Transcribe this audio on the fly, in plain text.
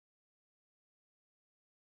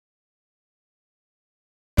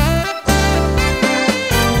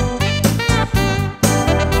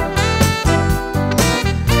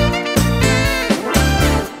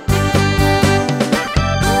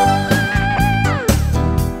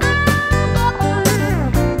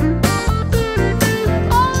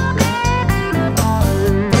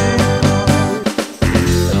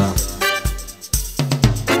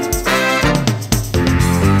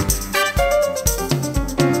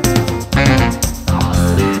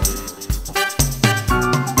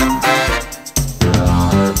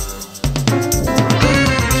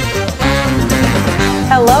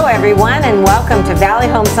everyone, and welcome to Valley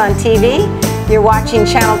Homes on TV. You're watching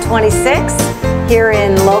Channel 26 here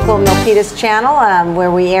in local Milpitas channel, where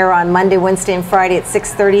we air on Monday, Wednesday, and Friday at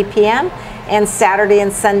 6:30 p.m. and Saturday and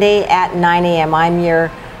Sunday at 9 a.m. I'm your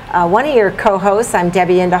one of your co-hosts. I'm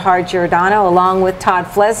Debbie Giordano, along with Todd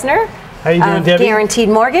Flesner. How you doing, Debbie? Guaranteed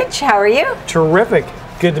Mortgage. How are you? Terrific.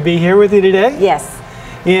 Good to be here with you today. Yes.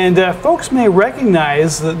 And folks may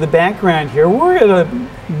recognize the background here. We're at a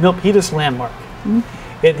Milpitas landmark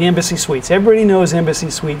at the Embassy Suites. Everybody knows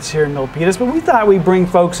Embassy Suites here in Milpitas, but we thought we'd bring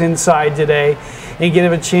folks inside today and give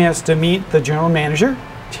them a chance to meet the general manager,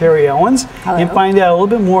 Terry Owens, Hello. and find out a little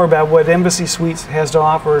bit more about what Embassy Suites has to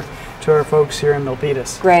offer to our folks here in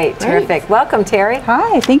Milpitas. Great, terrific. Welcome, Terry.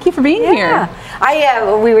 Hi, thank you for being here.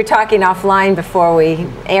 We were talking offline before we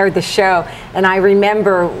aired the show, and I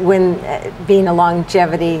remember when being a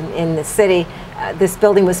longevity in the city, this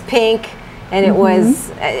building was pink, and it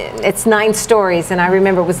was, it's 9 stories, and I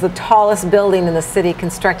remember it was the tallest building in the city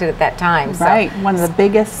constructed at that time. So Right, one of the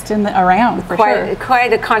biggest around, for sure.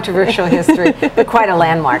 Quite a controversial history, but quite a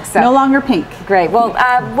landmark. So no longer pink. Great. Well,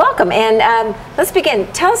 welcome, and let's begin.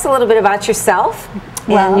 Tell us a little bit about yourself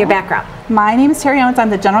and your background. My name is Terry Owens. I'm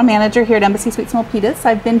the general manager here at Embassy Suites Milpitas.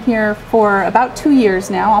 I've been here for about 2 years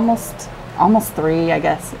now, almost 3, I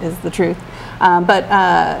guess, is the truth. But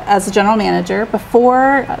as a general manager,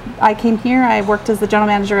 before I came here, I worked as the general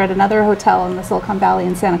manager at another hotel in the Silicon Valley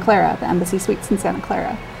in Santa Clara, the Embassy Suites in Santa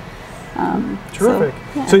Clara. Terrific.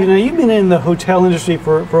 So, you know, you've been in the hotel industry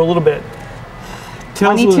for a little bit.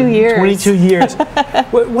 22 years. 22 years.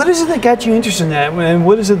 What is it that got you interested in that, and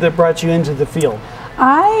what is it that brought you into the field?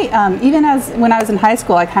 Even when I was in high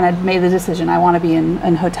school, I kind of made the decision I want to be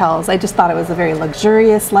in hotels. I just thought it was a very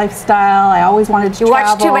luxurious lifestyle. I always wanted to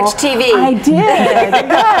travel. You watched too much TV. I did,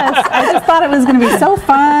 yes. I just thought it was going to be so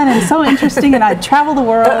fun and so interesting, and I'd travel the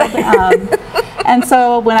world. And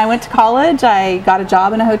so when I went to college, I got a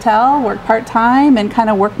job in a hotel, worked part-time, and kind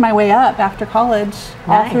of worked my way up after college,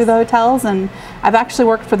 all through the hotels. And I've actually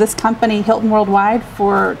worked for this company, Hilton Worldwide,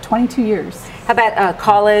 for 22 years. How about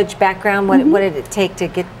college background? What did it take to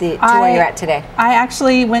get to where you're at today? I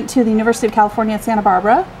actually went to the University of California at Santa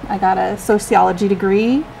Barbara. I got a sociology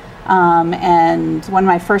degree, and one of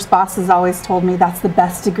my first bosses always told me that's the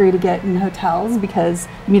best degree to get in hotels because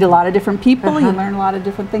you meet a lot of different people, you learn a lot of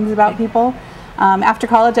different things about people. After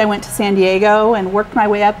college, I went to San Diego and worked my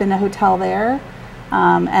way up in a hotel there,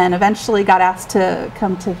 and eventually got asked to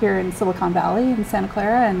come to here in Silicon Valley in Santa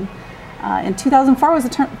Clara. And in 2004 was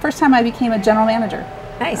the first time I became a general manager.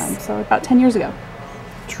 Nice. So about 10 years ago.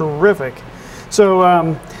 Terrific. So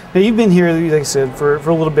now you've been here, like I said, for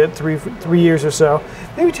a little bit, three years or so.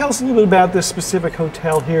 Maybe tell us a little bit about this specific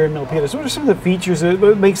hotel here in Milpitas. What are some of the features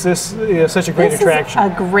that makes this such a great attraction?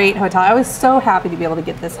 This is a great hotel. I was so happy to be able to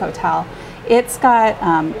get this hotel. It's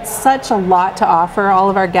got such a lot to offer all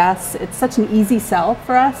of our guests. It's such an easy sell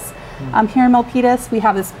for us. Here in Milpitas, we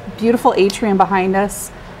have this beautiful atrium behind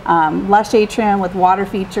us. Lush atrium with water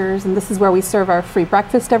features, and this is where we serve our free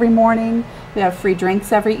breakfast every morning. We have free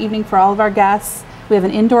drinks every evening for all of our guests. We have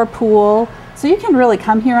an indoor pool, so you can really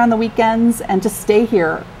come here on the weekends and just stay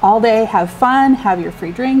here all day, have fun, have your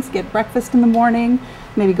free drinks, get breakfast in the morning,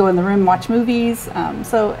 maybe go in the room and watch movies.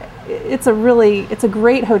 So it's a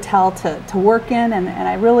great hotel to work in, and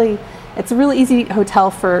it's a really easy hotel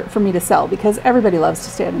for me to sell because everybody loves to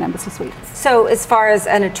stay at an Embassy Suites. So as far as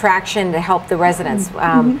an attraction to help the residents,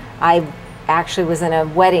 I actually was in a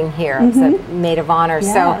wedding here. I was a maid of honor,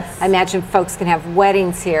 so I imagine folks can have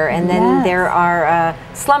weddings here, and then there are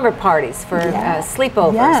slumber parties for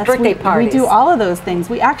sleepovers, birthday parties. We do all of those things.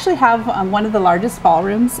 We actually have one of the largest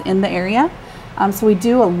ballrooms in the area. So we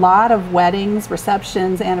do a lot of weddings,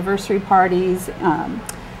 receptions, anniversary parties,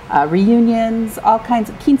 reunions, all kinds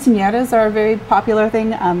of quinceañeras are a very popular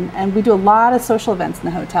thing, and we do a lot of social events in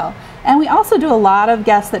the hotel. And we also do a lot of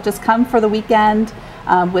guests that just come for the weekend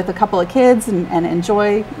with a couple of kids and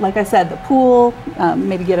enjoy, like I said, the pool,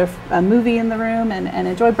 maybe get a movie in the room and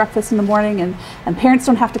enjoy breakfast in the morning, and parents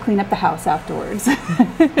don't have to clean up the house afterwards.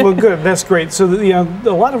 Well, good. That's great. So, a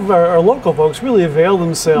lot of our local folks really avail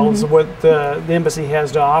themselves of what the Embassy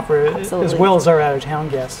has to offer, as well as our out-of-town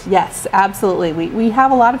guests. Yes, absolutely. We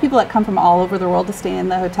have a lot of people that come from all over the world to stay in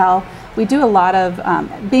the hotel. We do a lot of,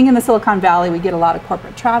 being in the Silicon Valley, we get a lot of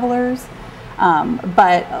corporate travelers.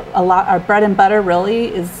 But our bread and butter really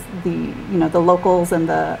is the locals and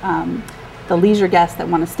the the leisure guests that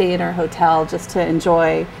want to stay in our hotel just to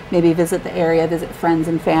enjoy, maybe visit the area, visit friends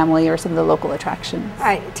and family, or some of the local attractions. All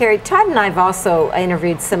right, Terry, Todd and I have also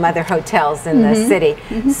interviewed some other hotels in the city.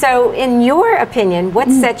 So in your opinion,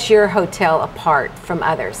 what sets your hotel apart from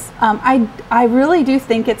others? I really do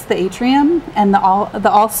think it's the atrium and the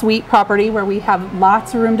all suite property, where we have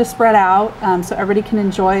lots of room to spread out, so everybody can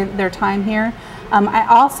enjoy their time here. I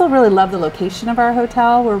also really love the location of our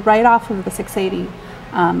hotel. We're right off of the 680,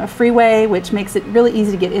 a freeway, which makes it really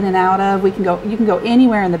easy to get in and out of. You can go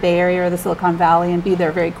anywhere in the Bay Area or the Silicon Valley and be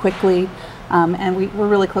there very quickly. And we're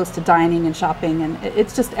really close to dining and shopping, and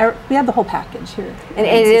it's just, we have the whole package here. And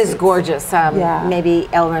it is gorgeous. Maybe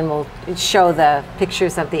Elrin will show the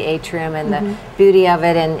pictures of the atrium and the beauty of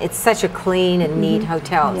it, and it's such a clean and neat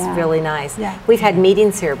hotel. It's really nice. We've had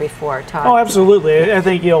meetings here before, Todd. Oh, absolutely. I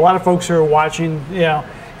think a lot of folks who are watching,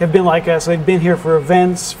 have been like us. They've been here for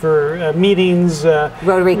events, for meetings,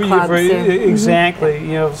 Rotary clubs.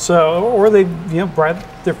 Exactly. Or they brought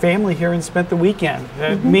their family here and spent the weekend.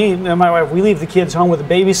 Me and my wife, we leave the kids home with a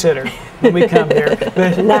babysitter when we come here.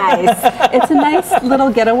 Nice. It's a nice little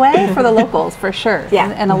getaway for the locals, for sure. Yeah.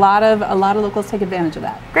 And a lot of locals take advantage of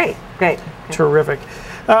that. Great. Terrific.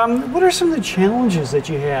 What are some of the challenges that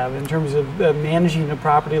you have in terms of managing a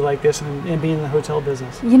property like this and being in the hotel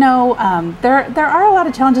business? There are a lot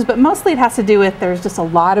of challenges, but mostly it has to do with there's just a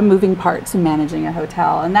lot of moving parts in managing a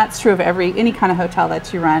hotel, and that's true of any kind of hotel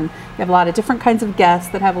that you run. You have a lot of different kinds of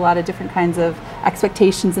guests that have a lot of different kinds of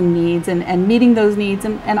expectations and needs, and meeting those needs,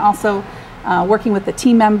 and also working with the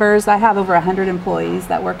team members. I have over 100 employees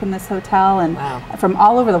that work in this hotel, and from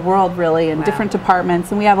all over the world, really, in different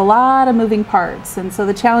departments, and we have a lot of moving parts. And so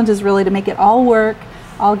the challenge is really to make it all work,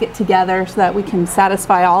 all get together, so that we can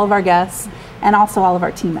satisfy all of our guests and also all of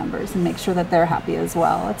our team members, and make sure that they're happy as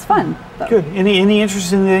well. It's fun, though. Good. Any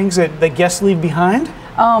interesting things that the guests leave behind?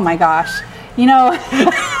 Oh my gosh.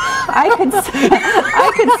 I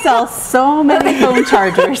could sell so many phone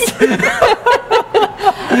chargers.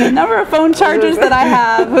 The number of phone chargers that I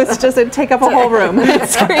have was just to take up a whole room.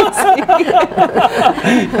 It's crazy.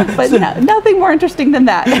 But nothing more interesting than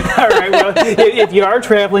that. All right. Well, if you are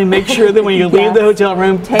traveling, make sure that when you leave the hotel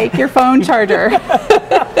room, take your phone charger.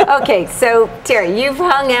 Okay, so Terry, you've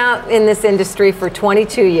hung out in this industry for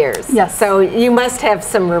 22 years. Yes. So you must have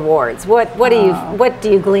some rewards. What do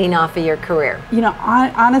you glean off of your career?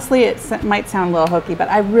 Honestly, it might sound a little hokey, but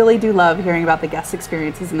I really do love hearing about the guest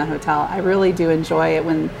experiences in the hotel. I really do enjoy it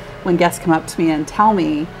when guests come up to me and tell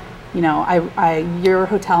me, your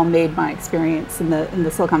hotel made my experience in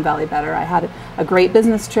the Silicon Valley better. I had a great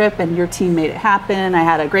business trip, and your team made it happen. I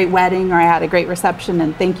had a great wedding, or I had a great reception,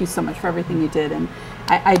 and thank you so much for everything you did. And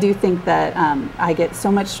I do think that I get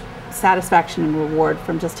so much satisfaction and reward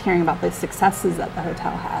from just hearing about the successes that the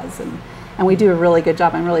hotel has, and we do a really good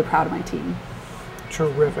job. I'm really proud of my team.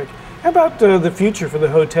 Terrific. How about the future for the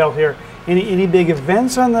hotel here? Any big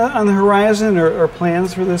events on the horizon, or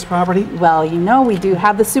plans for this property? Well, we do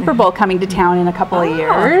have the Super Bowl coming to town in a couple of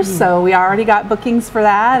years, so we already got bookings for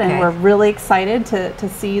that, and we're really excited to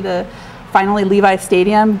see finally Levi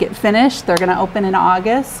Stadium get finished. They're going to open in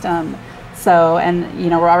August.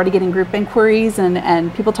 We're already getting group inquiries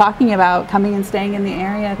and people talking about coming and staying in the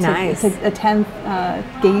area to attend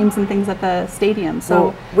games and things at the stadium.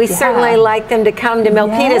 So we certainly like them to come to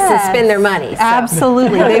Milpitas and spend their money. So.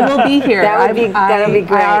 Absolutely, they will be here. That would be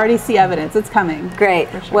great. I already see evidence. It's coming. Great.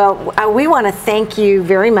 Sure. Well, we want to thank you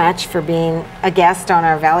very much for being a guest on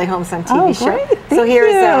our Valley Homes on TV show. Great. So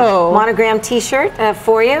here's a monogram T-shirt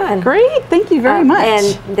for you. And great. Thank you very much.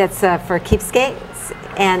 And that's for keepsake.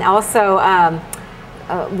 And also,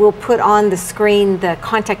 we'll put on the screen the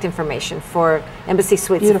contact information for Embassy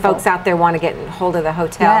Suites. If folks out there want to get hold of the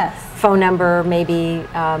hotel, phone number, maybe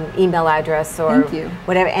email address, or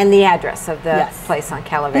whatever, and the address of the place on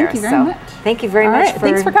Calaveras. Thank you very much. Thank you very much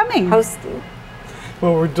thanks for coming. Hosting.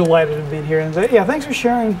 Well, we're delighted to be here. And thanks for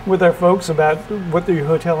sharing with our folks about what your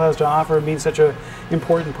hotel has to offer and being such an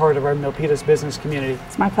important part of our Milpitas business community.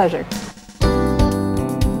 It's my pleasure.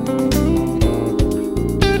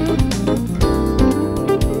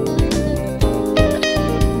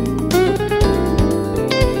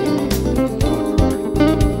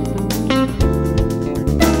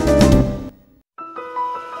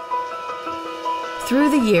 Through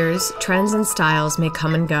the years, trends and styles may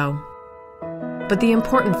come and go, but the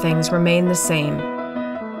important things remain the same.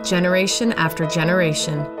 Generation after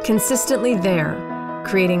generation, consistently there,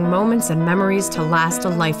 creating moments and memories to last a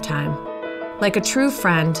lifetime. Like a true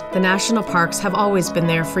friend, the national parks have always been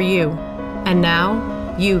there for you, and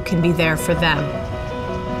now you can be there for them.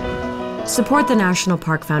 Support the National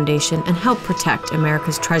Park Foundation and help protect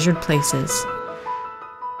America's treasured places.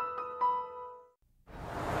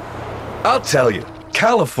 I'll tell you,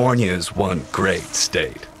 California is one great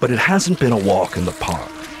state, but it hasn't been a walk in the park.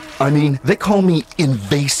 I mean, they call me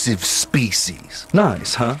invasive species.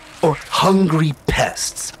 Nice, huh? Or hungry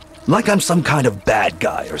pests. Like I'm some kind of bad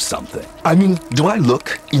guy or something. I mean, do I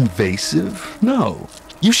look invasive? No.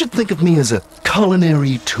 You should think of me as a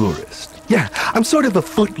culinary tourist. Yeah, I'm sort of a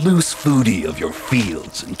footloose foodie of your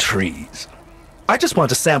fields and trees. I just want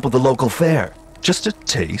to sample the local fare. Just a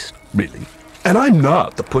taste, really. And I'm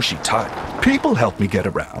not the pushy type. People help me get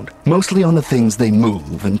around, mostly on the things they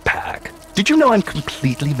move and pack. Did you know I'm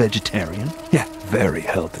completely vegetarian? Yeah, very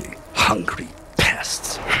healthy. Hungry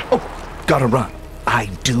pests. Oh, gotta run. I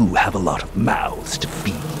do have a lot of mouths to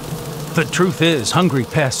feed. The truth is, hungry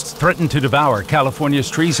pests threaten to devour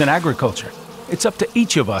California's trees and agriculture. It's up to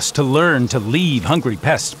each of us to learn to leave hungry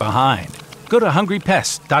pests behind. Go to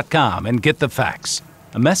hungrypest.com and get the facts.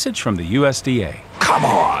 A message from the USDA. Come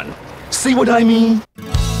on. See what I mean?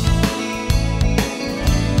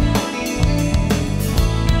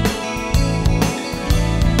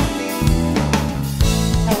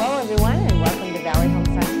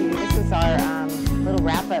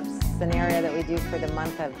 Scenario that we do for the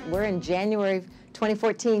month of, we're in January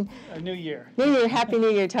 2014. New Year. New Year, Happy New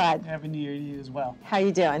Year, Todd. Happy New Year to you as well. How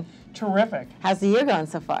you doing? Terrific. How's the year going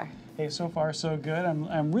so far? Hey, so far so good.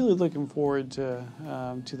 I'm really looking forward to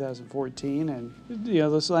 2014, and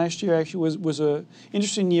this last year actually was a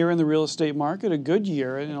interesting year in the real estate market, a good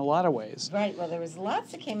year in a lot of ways. Right. Well, there was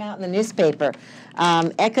lots that came out in the newspaper.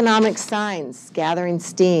 Economic signs gathering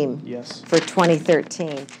steam. Yes. For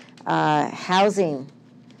 2013. Housing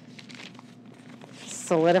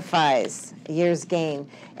solidifies a year's gain.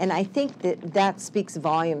 And I think that speaks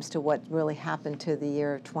volumes to what really happened to the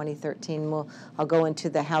year of 2013. I'll go into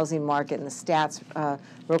the housing market and the stats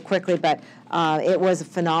real quickly, but it was a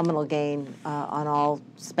phenomenal gain on all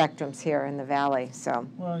spectrums here in the Valley. So.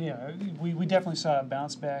 Well, yeah, we definitely saw a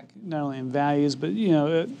bounce back, not only in values, but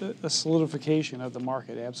a solidification of the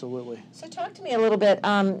market, absolutely. So talk to me a little bit.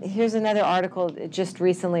 Here's another article just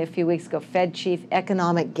recently, a few weeks ago, Fed Chief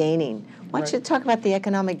Economic Gaining. Why don't you talk about the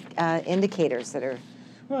economic indicators that are...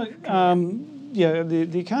 Well, yeah,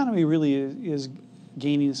 the economy really is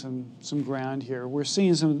gaining some ground here. We're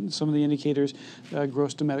seeing some of the indicators.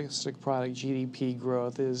 Gross domestic product (GDP)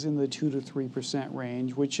 growth is in the 2 to 3%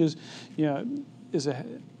 range, which is a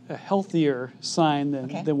healthier sign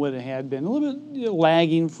than what it had been. A little bit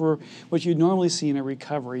lagging for what you'd normally see in a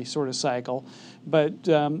recovery sort of cycle, but.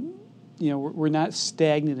 We're not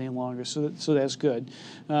stagnant any longer, so that's good.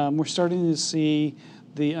 We're starting to see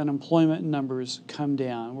the unemployment numbers come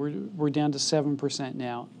down. We're down to 7%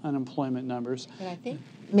 now, unemployment numbers. And I think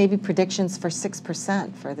maybe predictions for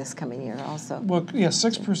 6% for this coming year also. Well, yeah,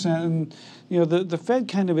 6%, and the Fed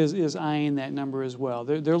kind of is eyeing that number as well.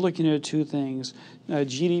 They're looking at two things: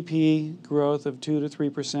 GDP growth of 2 to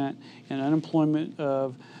 3% and unemployment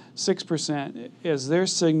of 6% as their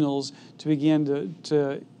signals to begin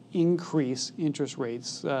to increase interest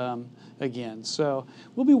rates again. So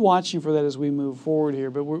we'll be watching for that as we move forward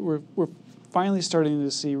here, but we're finally starting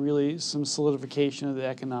to see really some solidification of the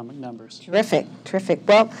economic numbers. Terrific, terrific.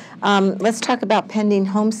 Well, let's talk about pending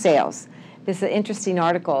home sales. This is an interesting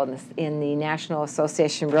article in the National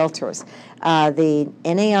Association of Realtors. The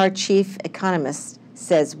NAR chief economist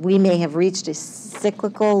says we may have reached a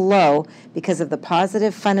cyclical low because of the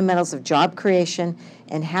positive fundamentals of job creation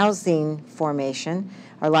and housing formation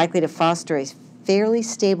are likely to foster a fairly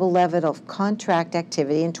stable level of contract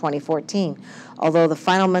activity in 2014. Although the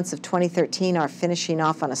final months of 2013 are finishing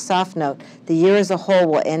off on a soft note, the year as a whole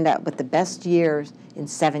will end up with the best year in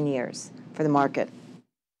 7 years for the market.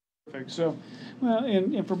 Perfect. So, well,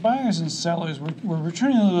 and for buyers and sellers, we're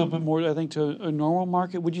returning a little bit more, I think, to a normal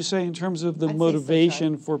market, would you say, in terms of the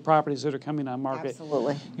motivation for properties that are coming on market?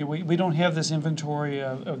 Absolutely. We don't have this inventory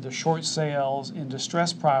of the short sales in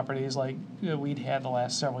distressed properties like we'd had the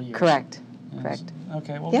last several years. Correct. Yes. Correct.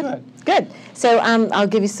 Okay, well, Yep. good. Good. So I'll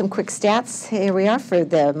give you some quick stats. Here we are for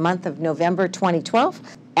the month of November 2012.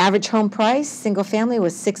 Average home price, single family,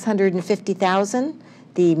 was $650,000.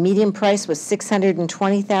 The median price was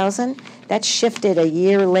 $620,000. That shifted a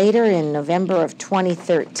year later in November of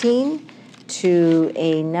 2013 to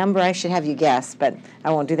a number I should have you guess, but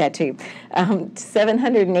I won't do that to you.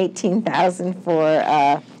 $718,000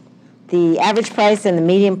 for the average price, and the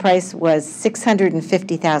median price was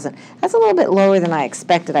 $650,000. That's a little bit lower than I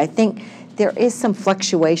expected. I think there is some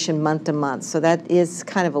fluctuation month to month, so that is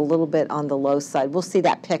kind of a little bit on the low side. We'll see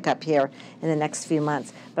that pick up here in the next few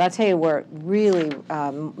months. But I'll tell you where really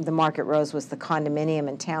the market rose was the condominium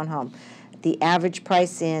and townhome. The average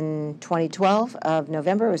price in 2012 of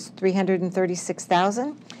November was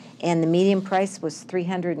 $336,000, and the median price was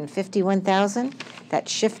 $351,000. That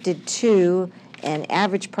shifted to an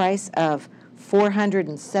average price of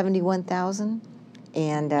 $471,000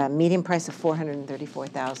 and a median price of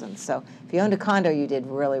 $434,000. So if you owned a condo, you did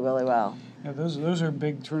really, really well. Yeah, those are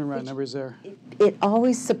big turnaround numbers there. It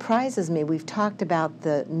always surprises me. We've talked about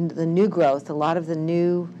the new growth, a lot of the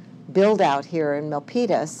new build out here in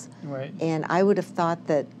Milpitas, Right. and I would have thought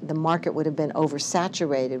that the market would have been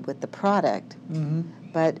oversaturated with the product. Mm-hmm.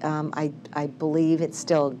 But I believe it's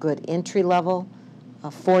still a good entry level,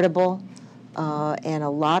 affordable, and a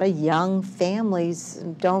lot of young families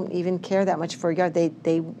don't even care that much for a yard.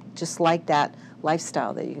 They just like that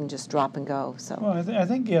lifestyle that you can just drop and go. So. Well, I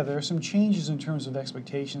think yeah, there are some changes in terms of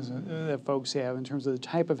expectations that folks have in terms of the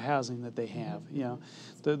type of housing that they have. You know,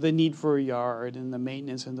 the need for a yard and the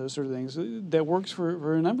maintenance and those sort of things that works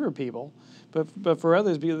for a number of people, but for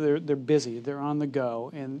others, they're busy, they're on the go,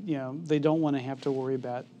 and you know they don't want to have to worry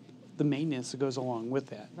about the maintenance that goes along with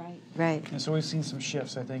that. Right. Right. And so we've seen some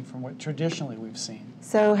shifts, I think, from what traditionally we've seen.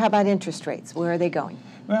 So how about interest rates? Where are they going?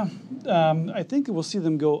 Well, I think we'll see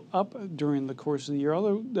them go up during the course of the year,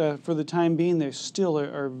 although for the time being, they still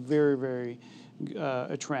are very, very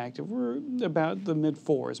attractive. We're about the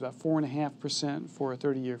mid-4s, about 4.5% for a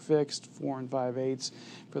 30-year fixed, 4 5/8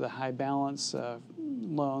 for the high balance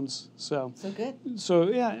loans. So good. So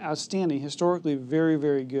yeah, outstanding. Historically, very,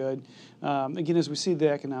 very good. Again, as we see the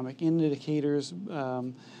economic indicators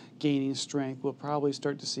gaining strength, we'll probably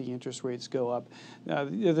start to see interest rates go up. The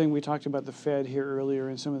other thing, we talked about the Fed here earlier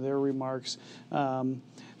in some of their remarks.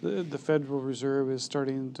 The Federal Reserve is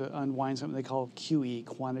starting to unwind something they call QE,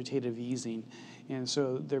 quantitative easing. And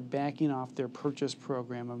so they're backing off their purchase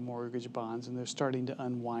program of mortgage bonds, and they're starting to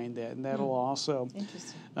unwind that. And that'll also,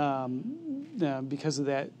 because of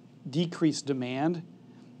that decreased demand,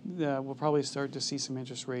 we'll probably start to see some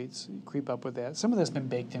interest rates creep up with that. Some of that's been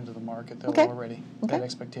baked into the market, though, already, that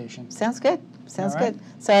expectation. Sounds good. Sounds All right. good.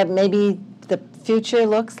 So maybe the future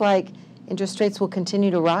looks like interest rates will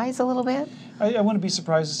continue to rise a little bit? I wouldn't be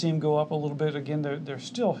surprised to see them go up a little bit. Again, they're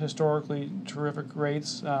still historically terrific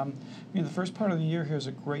rates. I mean, the first part of the year here is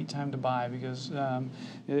a great time to buy because,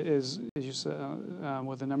 as you said,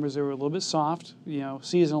 with the numbers, they were a little bit soft, you know,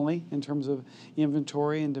 seasonally in terms of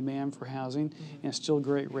inventory and demand for housing, and still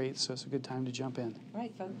great rates. So it's a good time to jump in.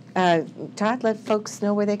 Right, folks. Todd, let folks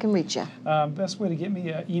know where they can reach you. Best way to get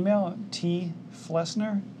me, email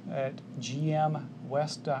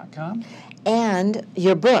tflesner@gmwest.com. And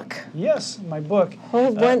your book. Yes, my book.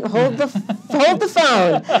 Hold the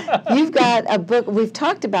phone. You've got a book. We've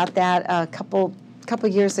talked about that a couple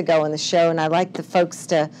years ago on the show, and I like the folks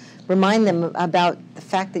to remind them about the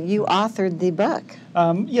fact that you authored the book.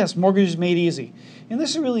 Yes, Mortgages Made Easy. And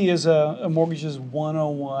this really is a Mortgages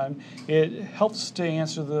 101. It helps to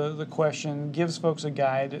answer the question, gives folks a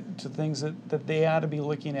guide to things that they ought to be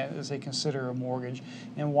looking at as they consider a mortgage,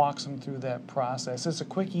 and walks them through that process. It's a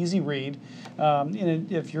quick, easy read. And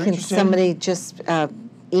if you're interested... Can somebody just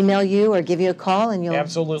email you or give you a call and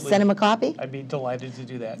you'll send them a copy? I'd be delighted to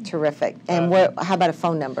do that. Terrific. And how about a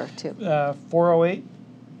phone number, too?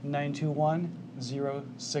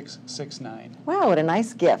 408-921-0669. Wow, what a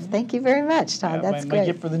nice gift. Thank you very much, Todd. That's great. My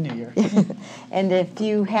gift for the new year. And if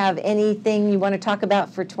you have anything you want to talk about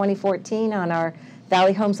for 2014 on our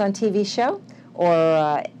Valley Homes on TV show,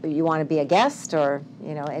 or you want to be a guest, or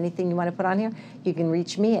anything you want to put on here, you can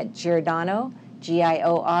reach me at Giordano,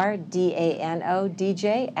 Giordano,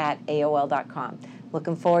 DJ @AOL.com.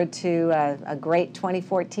 Looking forward to a great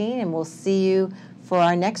 2014, and we'll see you for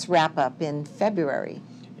our next wrap-up in February.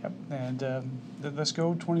 Yep, and let's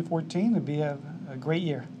go 2014. It'll be a great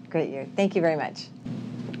year. Great year. Thank you very much.